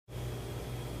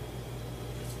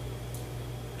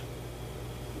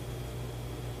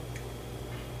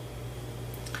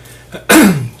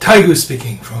Tiger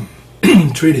speaking from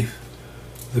Treeleaf,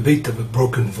 the beat of a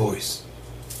broken voice.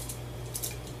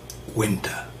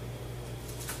 Winter.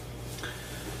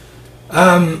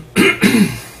 I'd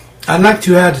like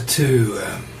to add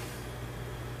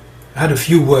a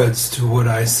few words to what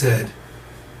I said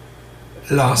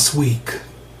last week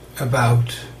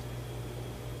about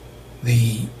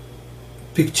the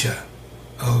picture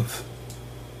of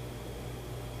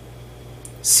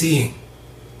seeing,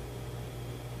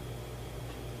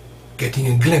 getting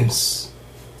a glimpse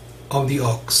of the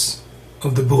ox,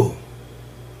 of the bull.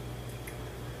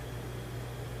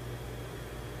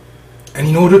 And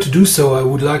in order to do so, I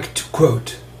would like to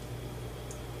quote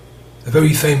a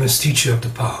very famous teacher of the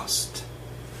past,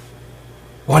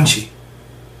 Wanshi.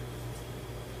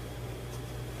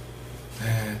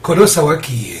 Kodo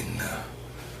Sawaki, in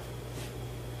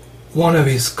one of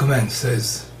his comments,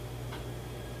 says,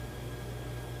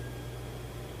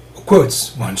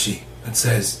 quotes Wanshi, and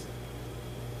says,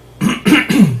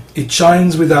 "It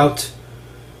shines without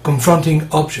confronting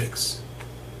objects.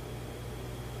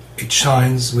 It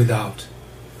shines without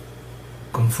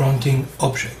confronting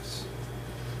objects."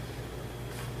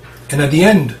 And at the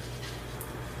end,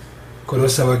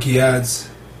 Kurosawaki adds,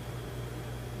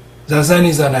 Zazen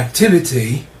is an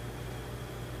activity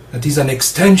that is an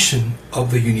extension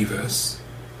of the universe.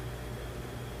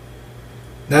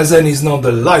 Zazen is not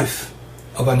the life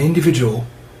of an individual.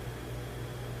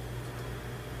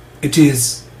 It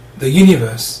is the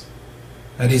universe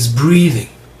that is breathing.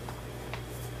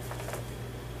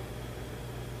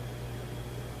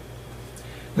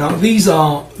 Now, these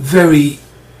are very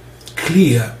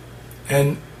clear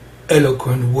and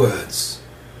eloquent words.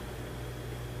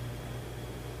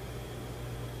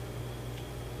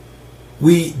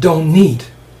 We don't need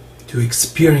to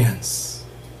experience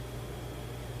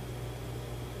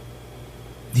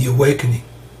the awakening.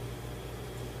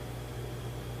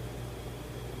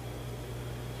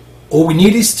 All we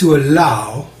need is to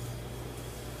allow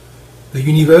the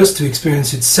universe to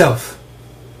experience itself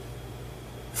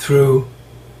through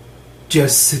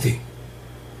just sitting.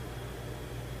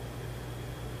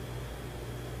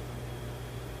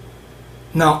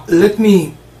 Now let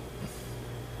me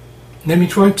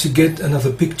try to get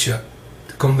another picture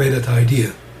to convey that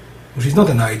idea, which is not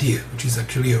an idea, which is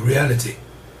actually a reality.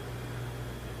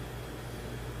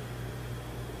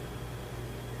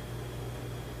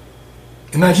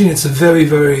 Imagine it's a very,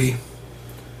 very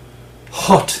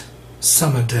hot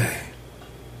summer day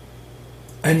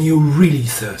and you're really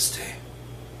thirsty.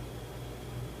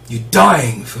 You're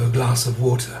dying for a glass of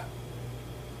water,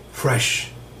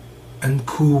 fresh and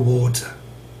cool water.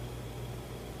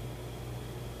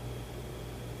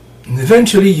 And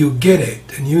eventually you get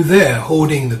it, and you're there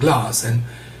holding the glass, and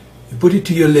you put it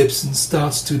to your lips and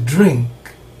starts to drink,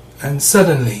 and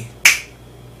suddenly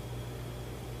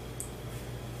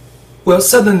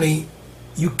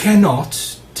you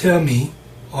cannot tell me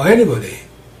or anybody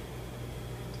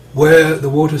where the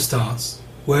water starts,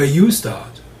 where you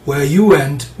start, where you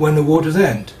end when the waters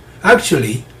end.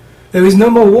 Actually, there is no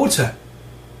more water.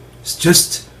 It's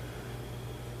just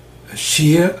a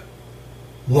sheer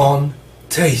one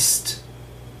taste.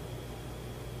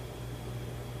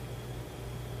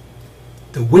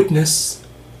 The witness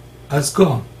has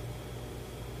gone.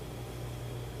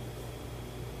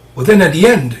 Well, then at the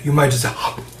end, you might just say,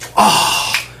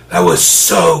 "Ah, that was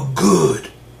so good."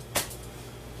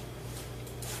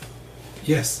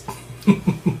 Yes.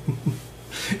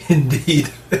 Indeed,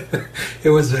 it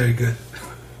was very good.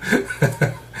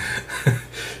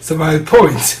 So my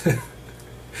point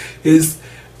is,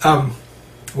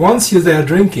 once you're there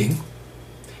drinking,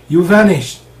 you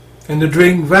vanish, and the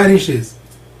drink vanishes.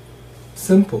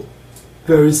 Simple,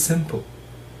 very simple.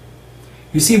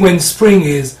 You see, when spring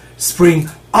is spring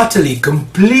utterly,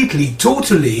 completely,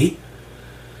 totally,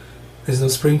 there's no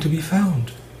spring to be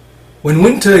found. When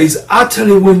winter is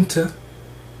utterly winter,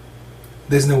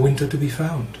 there's no winter to be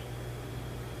found.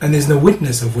 And there's no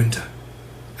witness of winter.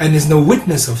 And there's no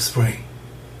witness of spring.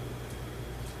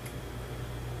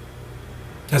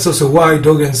 That's also why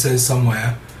Dogen says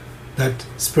somewhere that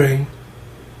spring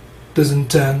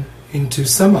doesn't turn into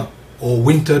summer, or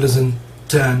winter doesn't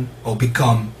turn or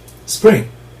become spring.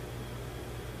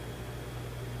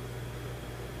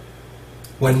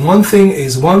 When one thing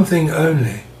is one thing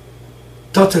only,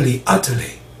 totally,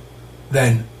 utterly,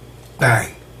 then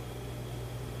bang.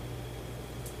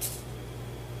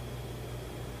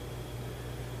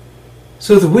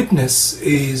 So the witness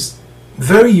is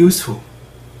very useful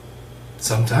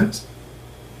sometimes.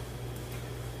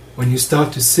 When you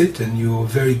start to sit and you're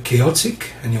very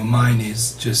chaotic and your mind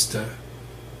is just a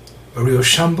real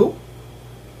shamble,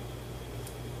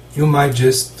 you might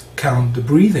just count the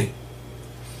breathing.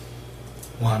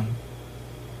 1,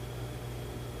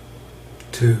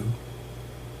 2,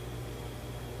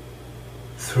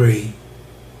 3.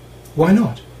 Why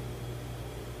not?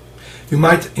 You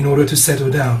might, in order to settle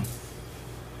down,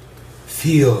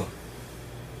 feel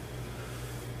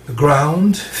the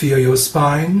ground, feel your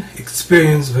spine,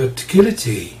 experience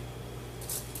verticality.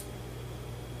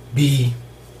 Be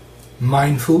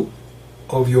mindful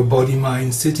of your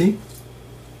body-mind sitting.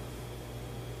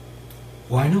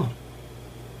 Why not?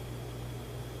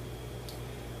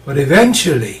 But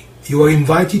eventually, you are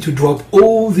invited to drop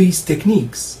all these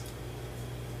techniques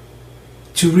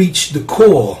to reach the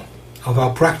core of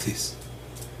our practice,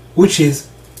 which is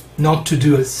not to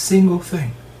do a single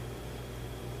thing.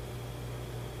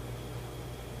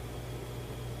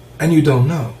 And you don't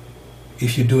know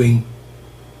if you're doing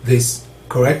this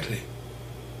correctly.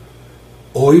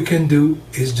 All you can do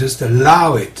is just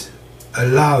allow it.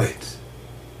 Allow it.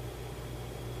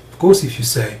 Of course, if you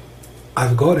say,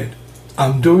 I've got it,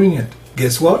 I'm doing it,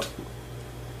 guess what?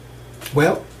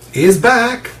 Well, he's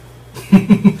back.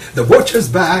 The watcher's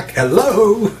back.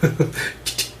 Hello.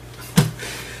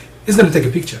 He's going to take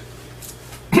a picture.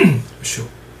 For sure.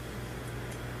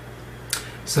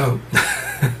 So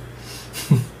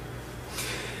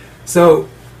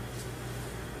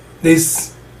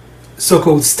this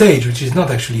so-called stage, which is not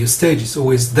actually a stage, it's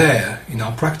always there in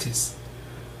our practice.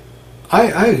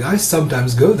 I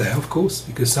sometimes go there, of course,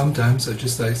 because sometimes,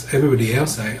 just like everybody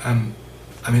else, I'm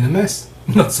in a mess.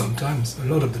 Not sometimes, a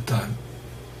lot of the time.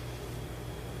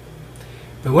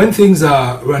 But when things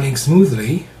are running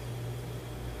smoothly,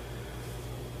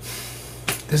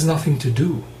 there's nothing to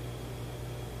do.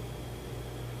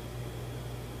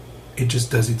 It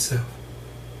just does itself.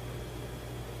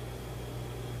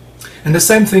 And the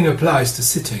same thing applies to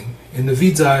sitting. In the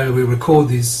Vidza I will record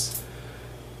these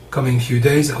coming few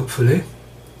days, hopefully.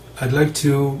 I'd like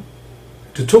to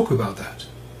talk about that.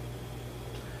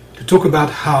 To talk about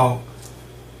how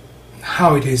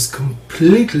it is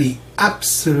completely,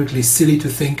 absolutely silly to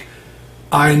think,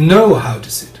 I know how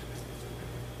to sit.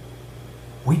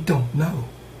 We don't know.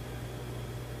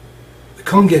 We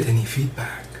can't get any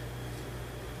feedback.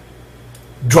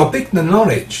 Dropping the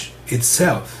knowledge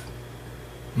itself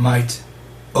might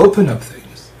open up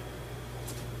things,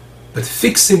 but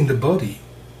fixing the body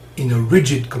in a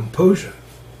rigid composure,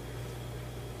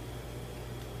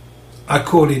 I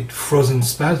call it frozen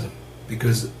spasm,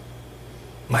 because,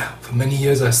 well, for many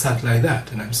years I sat like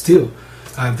that, and I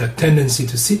have that tendency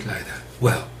to sit like that.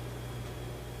 Well,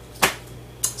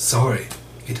 sorry,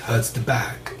 it hurts the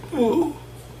back. Ooh.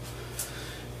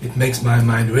 It makes my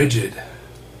mind rigid.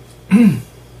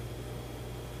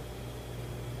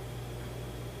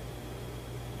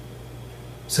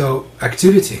 So,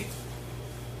 activity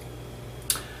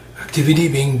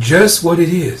being just what it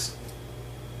is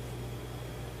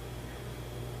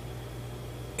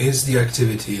the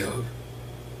activity of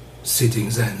sitting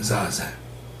Zen Zazen.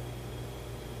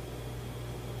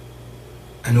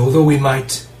 And although we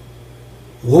might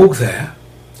walk there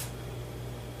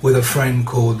with a friend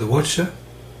called the Watcher,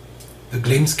 the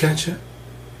Glimpse Catcher,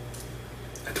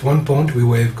 at one point we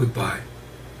wave goodbye.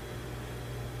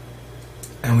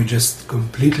 And we're just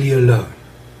completely alone,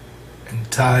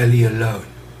 entirely alone.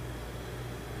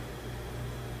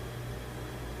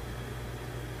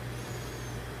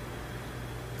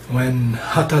 When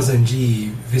Hata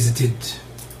Zenji visited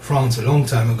France a long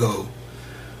time ago,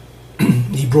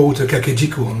 he brought a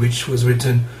kakejiku on which was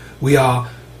written, "We are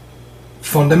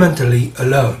fundamentally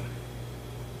alone."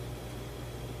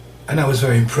 And I was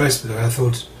very impressed with it. I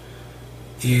thought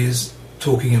he is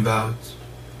talking about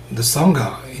the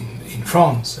Sangha in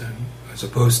France, and as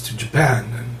opposed to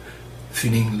Japan, and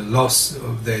feeling the loss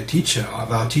of their teacher,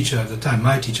 of our teacher at the time,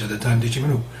 my teacher at the time,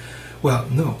 Dichimaru. Well,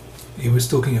 no, he was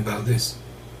talking about this.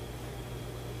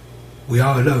 We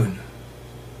are alone.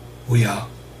 We are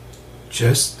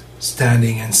just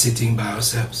standing and sitting by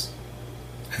ourselves.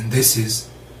 And this is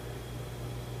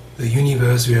the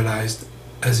universe realized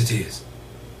as it is.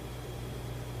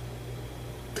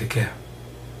 Take care.